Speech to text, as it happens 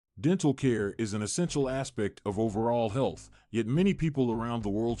Dental care is an essential aspect of overall health, yet many people around the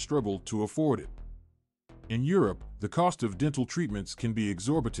world struggle to afford it. In Europe, the cost of dental treatments can be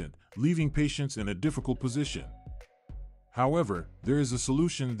exorbitant, leaving patients in a difficult position. However, there is a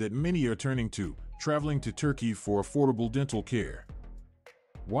solution that many are turning to: traveling to Turkey for affordable dental care.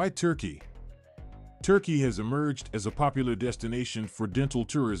 Why Turkey? Turkey has emerged as a popular destination for dental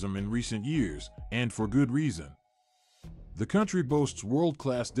tourism in recent years, and for good reason. The country boasts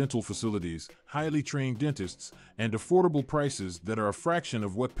world-class dental facilities, highly trained dentists, and affordable prices that are a fraction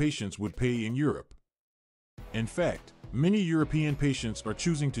of what patients would pay in Europe. In fact, many European patients are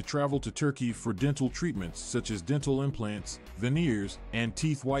choosing to travel to Turkey for dental treatments such as dental implants, veneers, and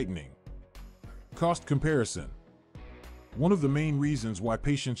teeth whitening. Cost comparison. One of the main reasons why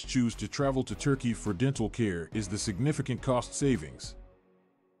patients choose to travel to Turkey for dental care is the significant cost savings.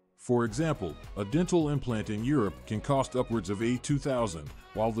 For example, a dental implant in Europe can cost upwards of $2,000,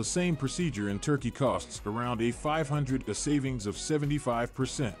 while the same procedure in Turkey costs around $500, a savings of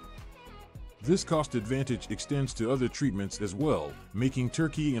 75%. This cost advantage extends to other treatments as well, making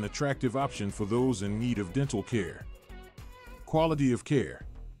Turkey an attractive option for those in need of dental care. Quality of care.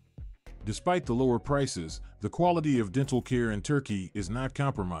 Despite the lower prices, the quality of dental care in Turkey is not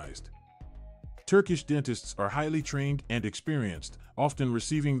compromised. Turkish dentists are highly trained and experienced, often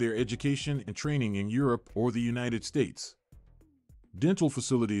receiving their education and training in Europe or the United States. Dental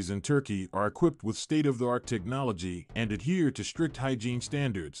facilities in Turkey are equipped with state-of-the-art technology and adhere to strict hygiene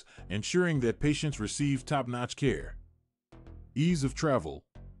standards, ensuring that patients receive top-notch care. Ease of travel.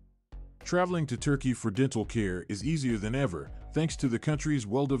 Traveling to Turkey for dental care is easier than ever, thanks to the country's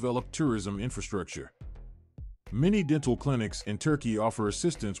well-developed tourism infrastructure. Many dental clinics in Turkey offer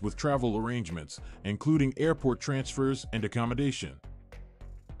assistance with travel arrangements, including airport transfers and accommodation.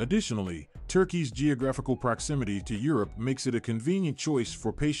 Additionally, Turkey's geographical proximity to Europe makes it a convenient choice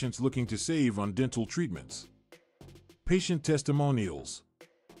for patients looking to save on dental treatments. Patient testimonials.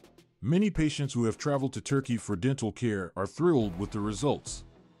 Many patients who have traveled to Turkey for dental care are thrilled with the results.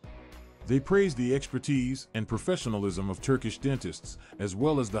 They praise the expertise and professionalism of Turkish dentists, as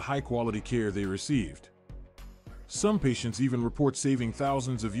well as the high-quality care they received. Some patients even report saving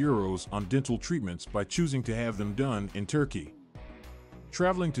thousands of euros on dental treatments by choosing to have them done in Turkey.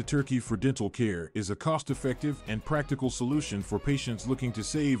 Traveling to Turkey for dental care is a cost-effective and practical solution for patients looking to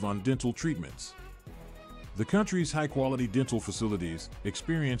save on dental treatments. The country's high-quality dental facilities,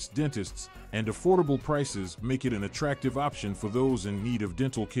 experienced dentists, and affordable prices make it an attractive option for those in need of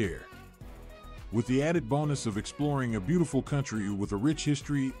dental care. With the added bonus of exploring a beautiful country with a rich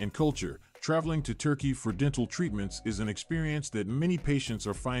history and culture, traveling to Turkey for dental treatments is an experience that many patients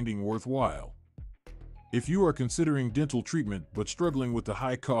are finding worthwhile. If you are considering dental treatment but struggling with the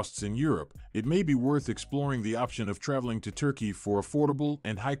high costs in Europe, it may be worth exploring the option of traveling to Turkey for affordable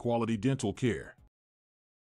and high-quality dental care.